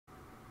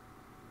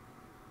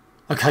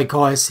Okay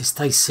guys, it's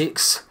day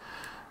 6.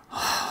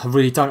 I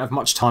really don't have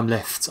much time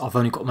left. I've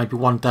only got maybe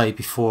one day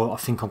before I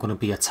think I'm going to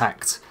be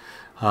attacked.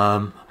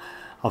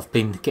 I've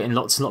been getting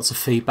lots and lots of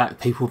feedback.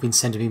 People have been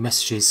sending me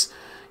messages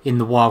in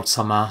the wild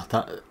somehow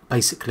that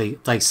basically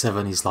day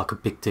 7 is like a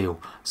big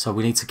deal. So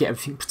we need to get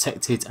everything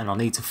protected and I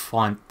need to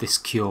find this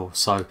cure.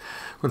 So I'm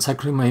going to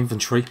take a look at my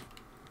inventory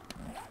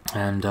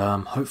and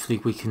hopefully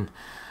we can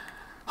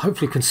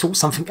sort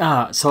something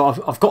out. So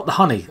I've got the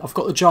honey. I've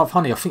got the jar of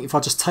honey. I think if I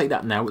just take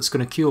that now, it's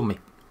going to cure me.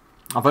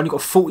 I've only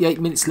got 48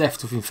 minutes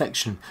left of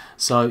infection.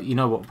 So you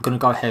know what? We're going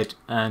to go ahead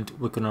and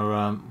we're going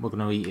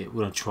to eat it.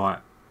 We're going to try it.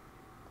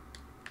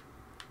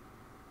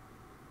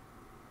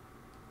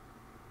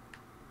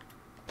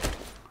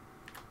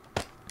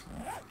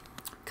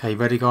 Okay,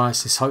 ready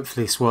guys?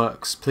 Hopefully this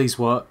works. Please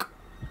work.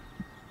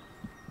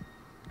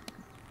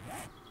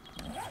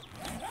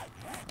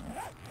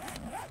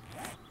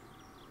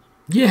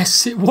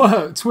 Yes, it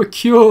worked. We're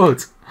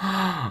cured.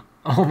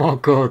 Oh my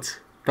god.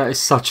 That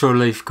is such a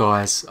relief,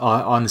 guys.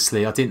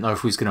 Honestly, I didn't know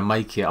if we was going to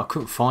make it. I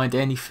couldn't find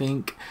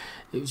anything.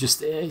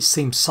 It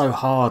seemed so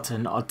hard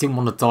and I didn't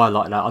want to die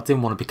like that. I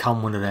didn't want to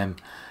become one of them.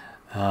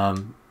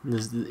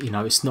 You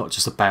know, it's not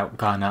just about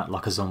going out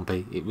like a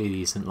zombie. It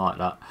really isn't like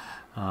that.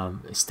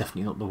 It's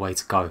definitely not the way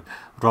to go.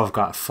 I'd rather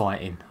go out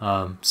fighting.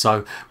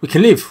 So we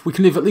can live. We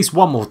can live at least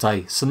one more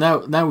day. So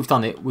now we've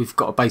done it. We've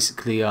got to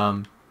basically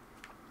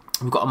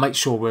we've got to make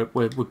sure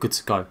we're good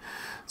to go.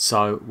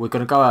 So we're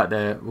going to go out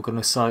there. We're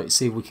going to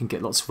see if we can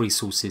get lots of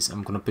resources, and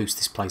we're going to boost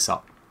this place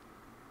up.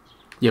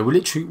 Yeah, we're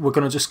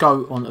going to just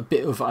go on a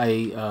bit of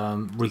a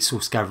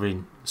resource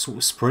gathering sort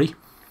of spree.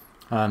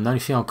 The only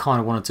thing I kind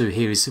of want to do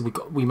here is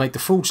we made the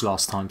forge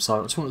last time,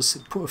 so I just want to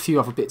put a few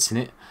other bits in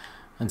it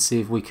and see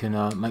if we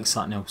can make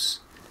something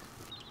else.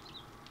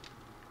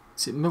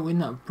 Is it melting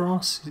that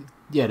brass?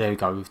 Yeah, there we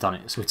go. We've done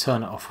it. So we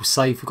turn it off. We'll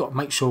save. We've got to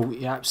make sure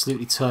we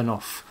absolutely turn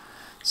off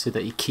so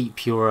that you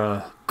keep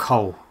your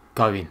coal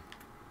going.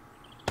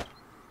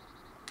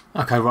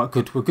 Okay, right,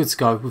 good. We're good to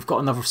go. We've got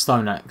another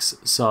stone axe.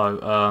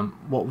 So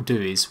what we'll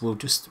do is we'll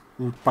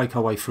break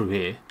our way through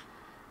here.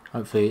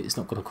 Hopefully it's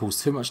not going to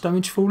cause too much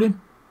damage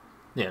falling.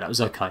 Yeah, that was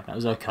okay. That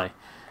was okay.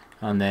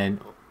 And then,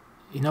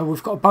 you know,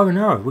 we've got a bow and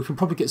arrow. We can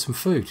probably get some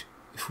food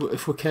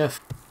if we're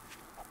careful.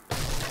 There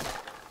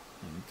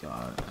we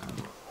go.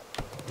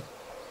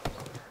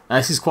 Now,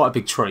 this is quite a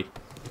big tree.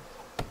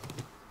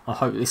 I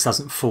hope this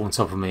doesn't fall on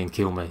top of me and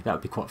kill me. That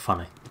would be quite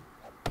funny.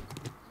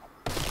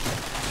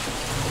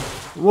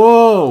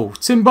 Whoa,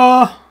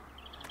 timber!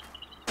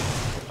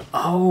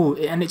 Oh,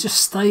 and it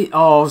just stayed.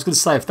 Oh, I was going to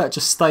say, if that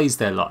just stays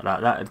there like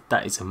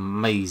that is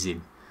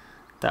amazing.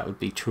 That would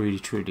be truly,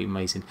 truly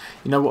amazing.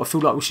 You know what? I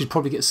feel like we should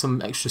probably get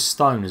some extra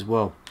stone as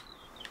well.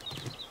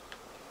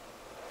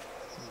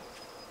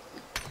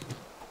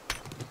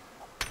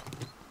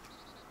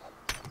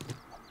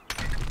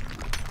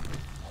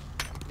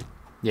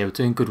 Yeah, we're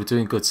doing good. We're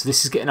doing good. So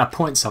this is getting our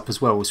points up as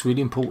well. It's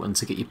really important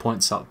to get your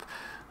points up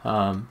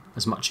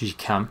as much as you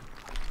can.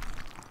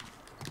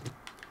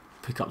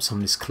 Pick up some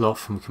of this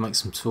cloth and we can make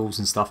some tools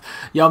and stuff.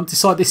 Yeah, I'm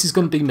decided this is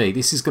going to be me.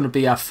 This is going to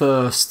be our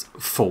first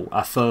fort,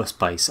 our first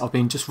base. I've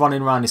been just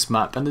running around this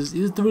map, and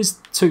there is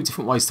 2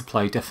 different ways to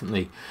play,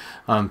 definitely,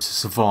 to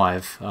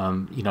survive.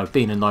 You know,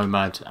 being a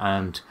nomad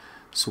and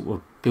sort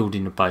of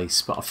building a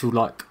base. But I feel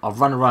like I've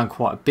run around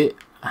quite a bit,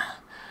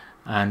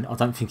 and I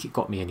don't think it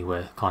got me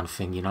anywhere, kind of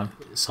thing, you know.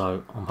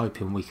 So I'm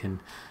hoping I'm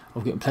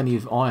getting plenty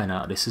of iron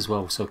out of this as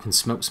well, so I can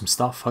smelt some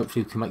stuff.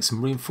 Hopefully we can make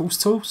some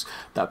reinforced tools.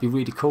 That'd be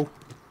really cool.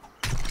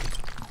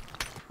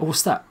 Oh,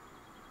 what's that?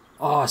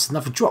 Oh, it's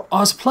another drop.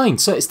 Oh, it's a plane.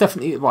 So it's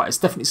definitely right. It's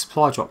definitely a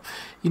supply drop.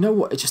 You know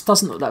what? It just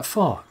doesn't look that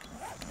far.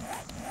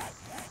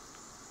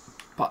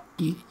 But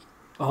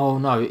oh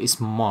no,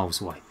 it's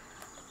miles away.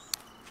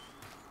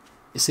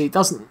 You see, it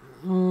doesn't.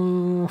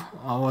 Oh,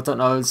 I don't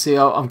know. See,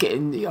 I'm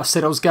getting. I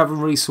said I was gathering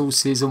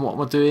resources, and what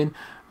am I doing?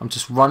 I'm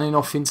just running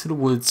off into the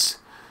woods.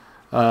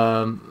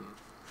 We'll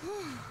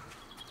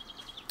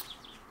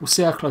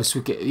see how close we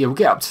get. Yeah, we'll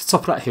get up to the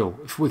top of that hill.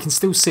 If we can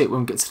still see it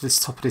when we get to this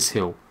top of this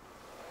hill,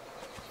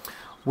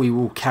 we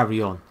will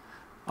carry on.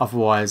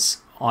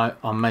 Otherwise, I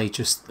may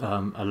just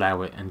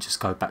allow it and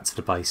just go back to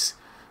the base,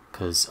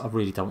 because I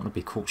really don't want to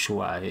be caught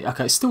short at it.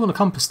 Okay, it's still on a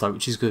compass though,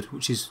 which is good.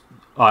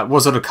 It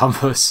was on a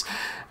compass,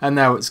 and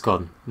now it's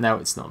gone. Now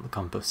it's not on the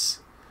compass.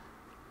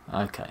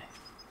 Okay.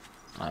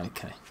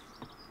 Okay.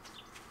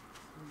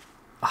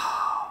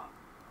 I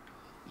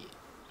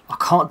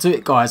can't do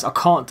it, guys. I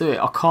can't do it.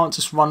 I can't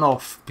just run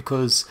off,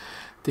 because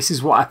this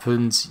is what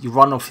happens. You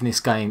run off in this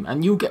game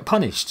and you'll get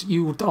punished.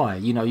 You will die.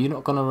 You know, you're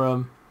not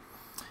gonna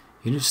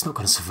you're just not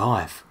gonna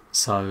survive.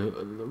 So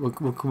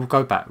we'll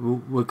go back.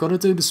 We're gonna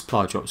do the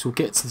supply drops. We'll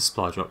get to the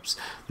supply drops.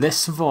 Let's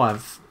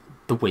survive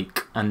the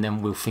week, and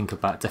then we'll think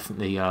about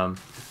definitely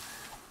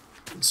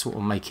sort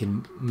of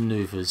making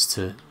maneuvers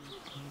to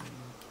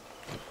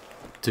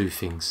do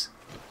things.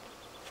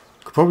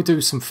 Could probably do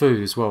some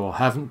food as well. I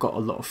haven't got a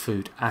lot of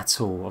food at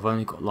all. I've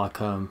only got like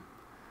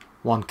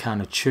 1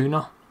 can of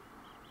tuna,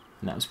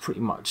 and that was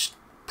pretty much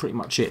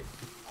it.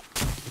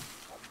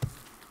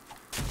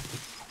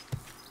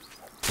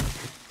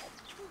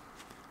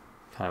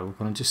 Okay, we're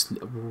gonna just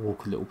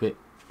walk a little bit.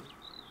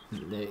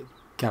 Let it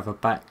gather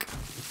back.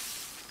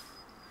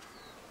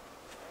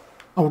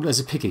 Oh, there's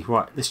a piggy.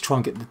 Right, let's try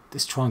and get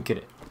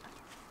it.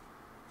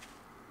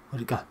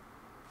 Where'd it go?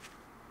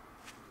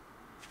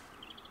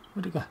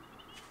 Where'd it go?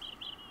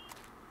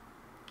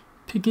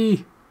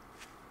 Piggy.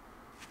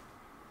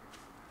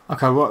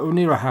 Okay, right, we're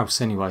near a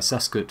house anyway, so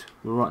that's good.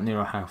 We're right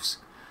near a house.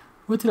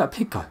 Where did that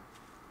pig go?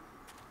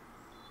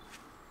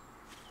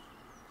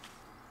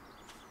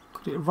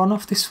 Could it run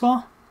off this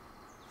far?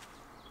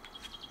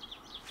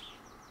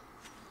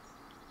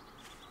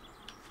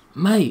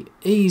 Mate,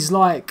 he's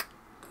like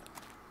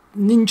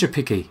Ninja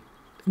Piggy.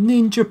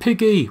 Ninja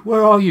Piggy,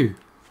 where are you?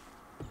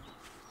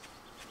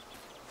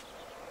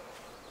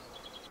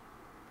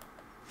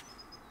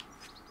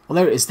 Oh,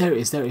 there it is, there it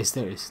is, there it is,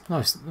 there it is.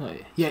 No, no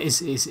yeah,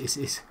 it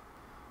is.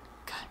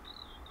 Okay.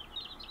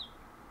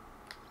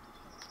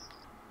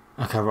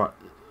 Okay, right.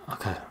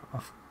 Okay,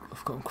 I've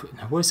got him quit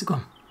now. Where's it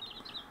gone?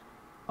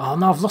 Oh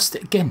no, I've lost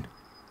it again.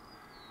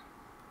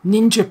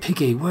 Ninja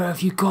Piggy, where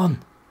have you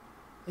gone?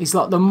 He's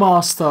like the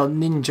master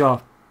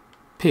ninja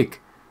pig.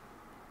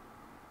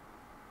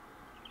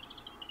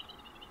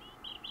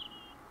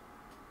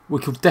 We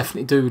could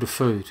definitely do with the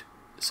food,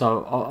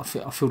 so I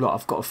feel like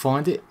I've got to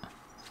find it.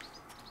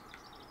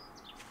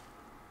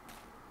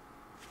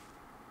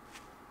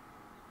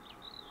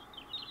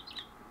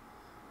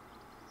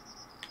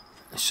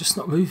 It's just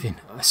not moving.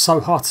 It's so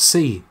hard to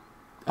see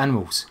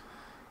animals.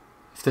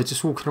 If they're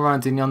just walking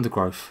around in the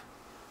undergrowth,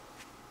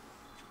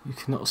 you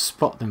cannot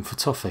spot them for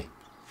toffee.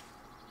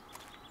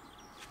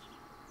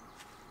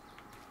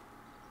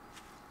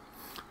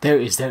 There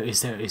it is, there it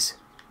is, there it is.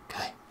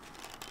 Okay.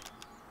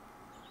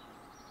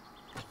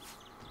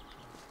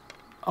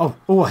 Oh,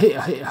 I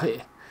hit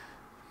it.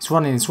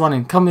 It's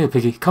running. Come here,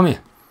 piggy, come here.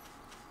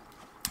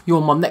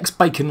 You're my next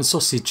bacon and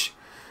sausage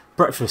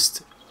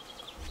breakfast.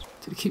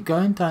 Did it keep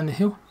going down the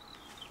hill?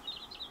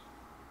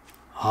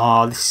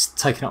 Ah, this is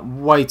taking up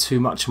way too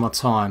much of my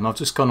time. I've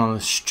just gone on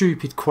a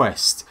stupid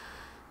quest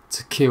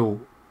to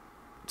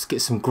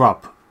get some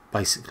grub,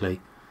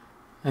 basically.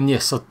 And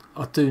yes,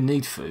 I do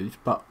need food,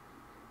 but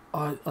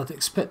I'd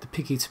expect the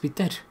piggy to be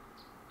dead.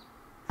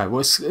 Okay,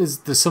 well,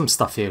 there's some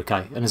stuff here,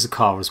 okay, and there's a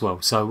car as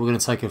well. So we're going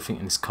to take everything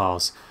in this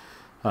cars.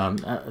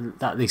 That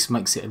at least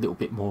makes it a little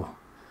bit more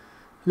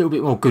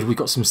good. We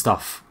got some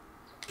stuff.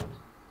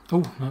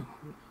 Oh no,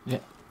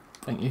 yeah,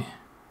 thank you.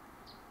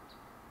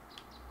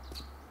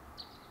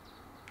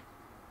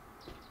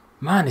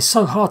 Man, it's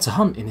so hard to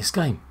hunt in this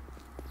game.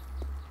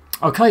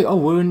 Okay, oh,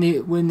 we're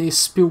near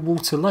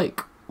Spillwater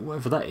Lake,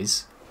 whatever that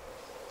is.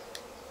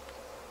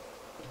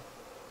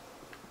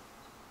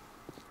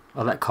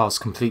 Oh, that car's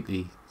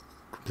completely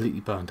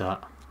burned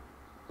out.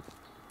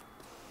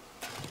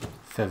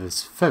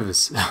 Feathers.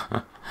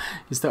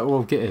 Is that all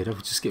I'm getting?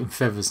 I'm just getting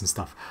feathers and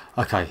stuff.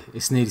 Okay,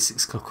 it's nearly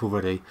 6 o'clock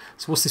already.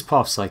 So what's this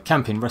path say?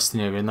 Camping,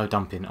 resting area, no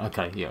dumping.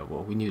 Okay, yeah,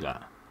 well, we knew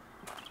that.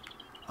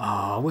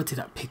 Ah, where did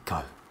that pig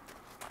go?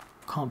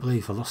 Can't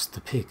believe I lost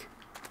the pig.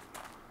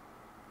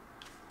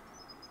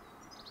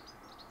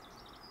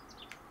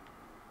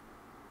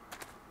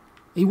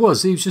 He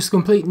was just a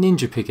complete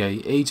ninja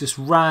piggy. He just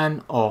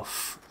ran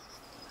off.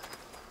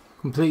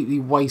 Completely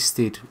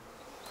wasted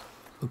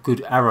a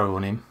good arrow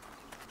on him.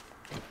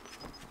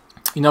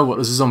 You know what,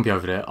 there's a zombie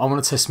over there. I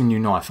want to test my new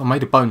knife. I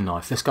made a bone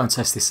knife. Let's go and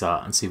test this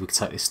out and see if we can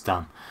take this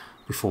down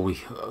before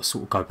we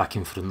sort of go back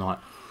in for the night.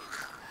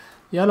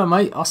 Yeah, hello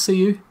mate, I see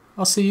you.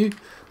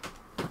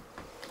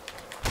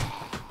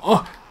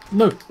 Oh,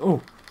 no,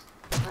 oh,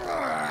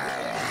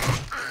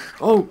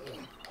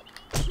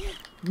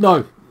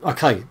 no,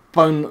 okay,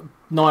 bone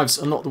knives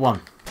are not the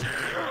one.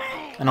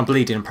 And I'm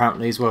bleeding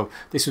apparently as well.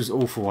 This was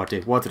an awful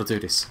idea. Why did I do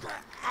this?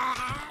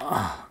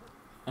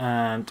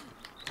 And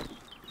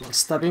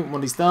stab him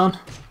when he's down.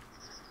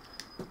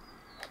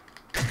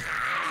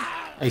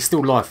 He's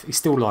still alive.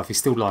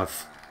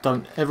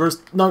 Don't ever...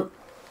 No.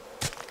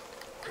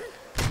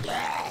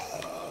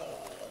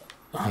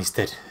 Oh, he's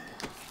dead.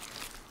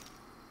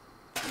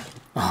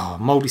 Oh,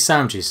 mouldy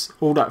sandwiches.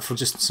 All that for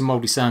just some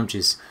mouldy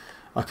sandwiches.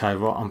 Okay,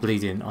 right, I'm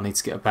bleeding. I need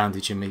to get a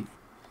bandage in me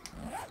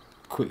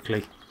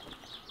quickly.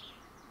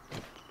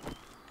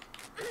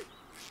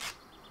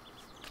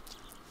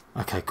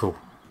 Okay, cool.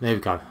 There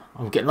we go.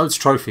 I'm getting loads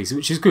of trophies,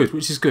 which is good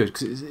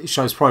because it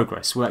shows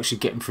progress. We're actually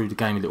getting through the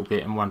game a little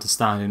bit and we're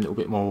understanding a little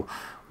bit more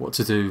what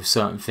to do with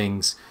certain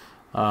things.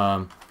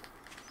 So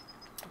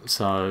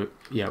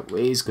yeah, it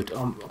is good.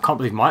 I can't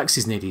believe my axe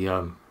is nearly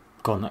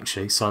gone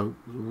actually. So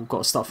we've got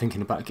to start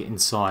thinking about getting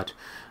inside.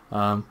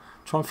 Try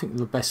and think of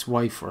the best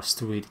way for us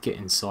to really get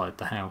inside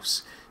the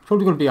house. It's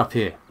probably going to be up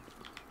here.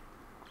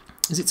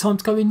 Is it time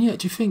to go in yet?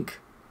 Do you think?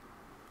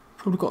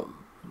 Probably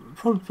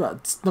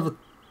about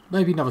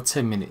maybe another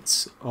 10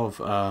 minutes of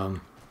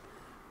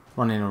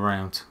running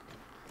around.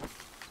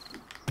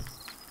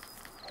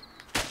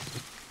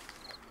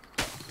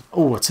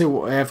 Oh, I tell you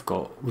what I have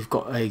got. We've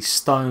got a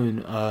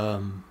stone.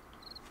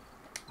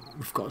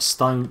 We've got a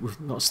stone.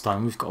 Not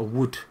stone. We've got a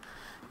wood.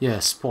 Yeah,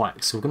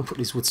 spikes. So we're going to put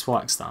these wood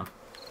spikes down.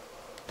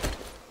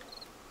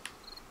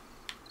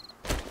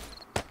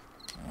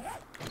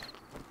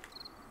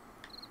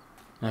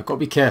 Now, got to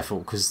be careful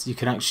because you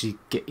can actually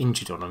get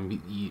injured on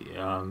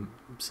them.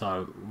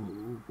 So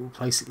we'll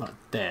place it like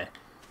there.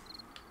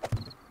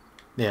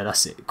 Yeah,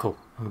 that's it. Cool.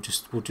 And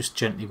we'll just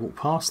gently walk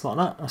past like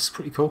that. That's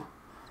pretty cool.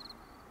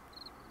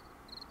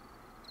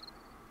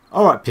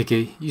 All right,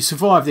 Piggy, you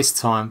survived this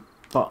time,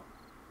 but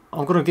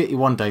I'm gonna get you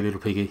one day, little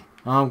piggy.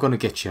 I'm gonna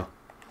get you.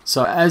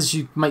 So as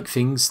you make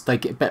things, they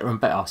get better and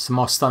better. So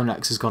my stone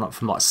axe has gone up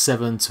from like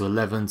 7 to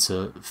 11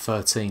 to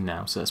 13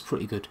 now. So that's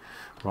pretty good.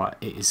 Right,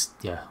 it is.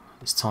 Yeah,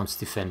 it's time to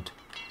defend.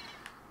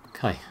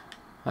 Okay,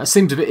 that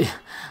seems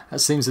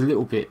a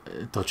little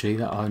bit dodgy.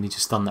 That I only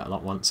just done that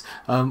like once.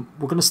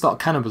 We're gonna start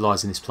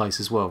cannibalising this place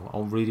as well. I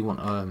really want.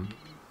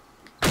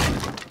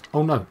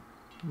 Oh no,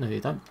 no you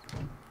don't.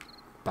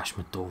 Bash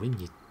my door in,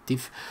 you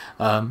div.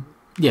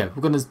 Yeah,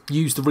 we're going to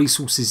use the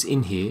resources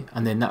in here,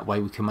 and then that way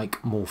we can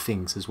make more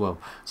things as well.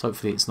 So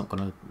hopefully there's not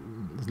going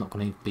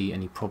to be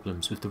any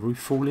problems with the roof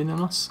falling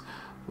on us.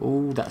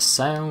 Oh, that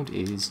sound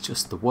is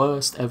just the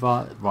worst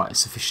ever. Right,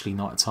 it's officially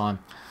night time.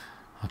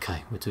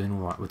 Okay, we're doing all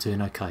right. We're doing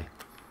okay.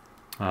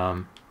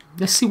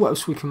 Let's see what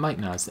else we can make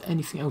now. Is there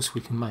anything else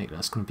we can make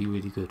that's going to be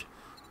really good?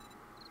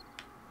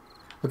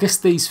 I guess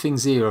these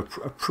things here are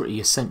pretty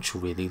essential,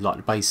 really, like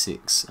the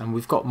basics, and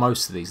we've got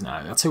most of these now.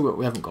 I'll tell you what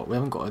we haven't got. We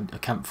haven't got a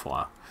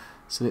campfire.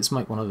 So let's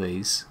make one of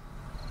these,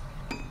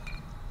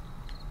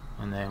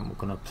 and then we're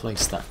going to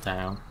place that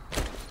down,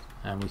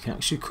 and we can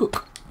actually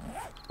cook.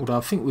 Although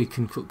I think we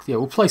can cook. Yeah,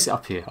 we'll place it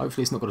up here.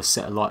 Hopefully it's not going to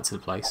set a light to the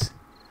place.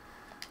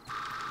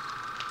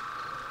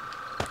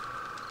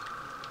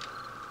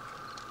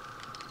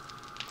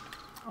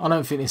 I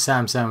don't think this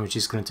ham sandwich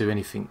is going to do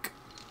anything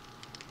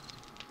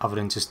other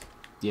than just,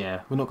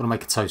 yeah, we're not going to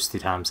make a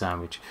toasted ham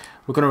sandwich.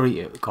 We're going to eat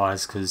it,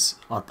 guys, because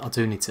I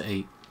do need to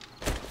eat.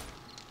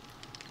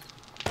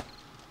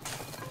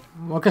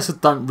 Well, I guess I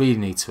don't really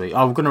need to eat.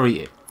 Oh, we're going to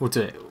eat it. We'll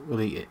do it.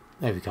 We'll eat it.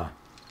 There we go.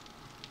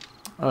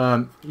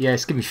 Yeah,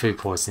 it's giving me food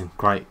poisoning.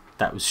 Great.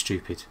 That was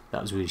stupid.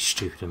 That was really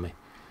stupid of me.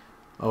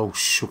 Oh,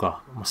 sugar.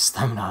 My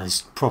stamina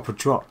is proper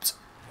dropped.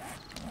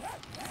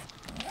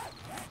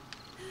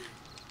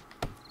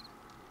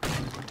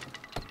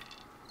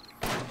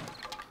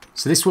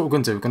 So this is what we're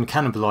going to do. We're going to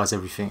cannibalise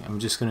everything, and we're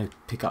just going to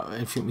pick up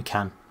everything we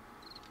can.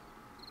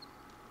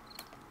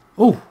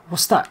 Oh,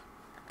 what's that?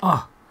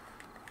 Ah,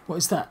 what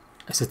is that?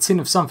 It's a tin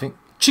of something.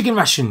 Chicken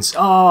rations.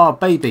 Ah, oh,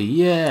 baby.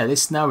 Yeah,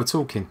 this, now we're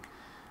talking.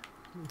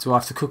 Do I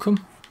have to cook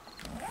them?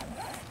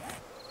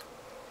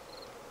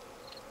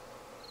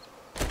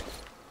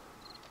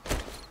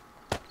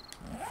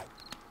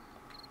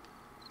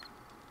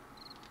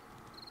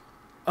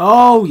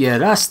 Oh yeah,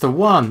 that's the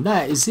one.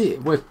 That is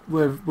it.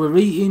 We're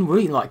eating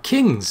like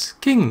kings.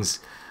 This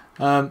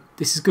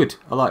is good.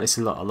 I like this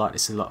a lot. I like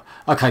this a lot.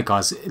 Okay,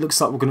 guys, it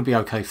looks like we're going to be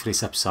okay for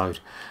this episode.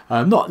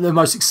 Not the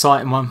most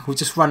exciting one. We've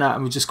just run out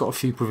and we've just got a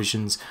few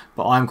provisions.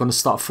 But I'm going to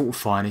start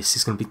fortifying this.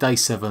 It's going to be day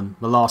 7,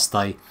 the last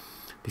day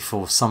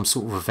before some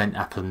sort of event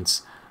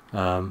happens.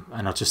 And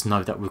I just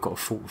know that we've got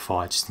to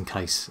fortify just in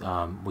case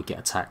we get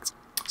attacked.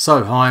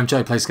 So, hi, I'm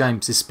Jade Plays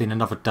Games. This has been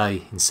another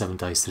day in 7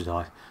 Days to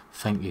Die.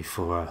 Thank you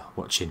for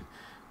watching.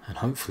 And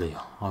hopefully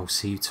I'll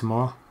see you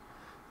tomorrow.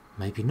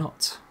 Maybe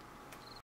not.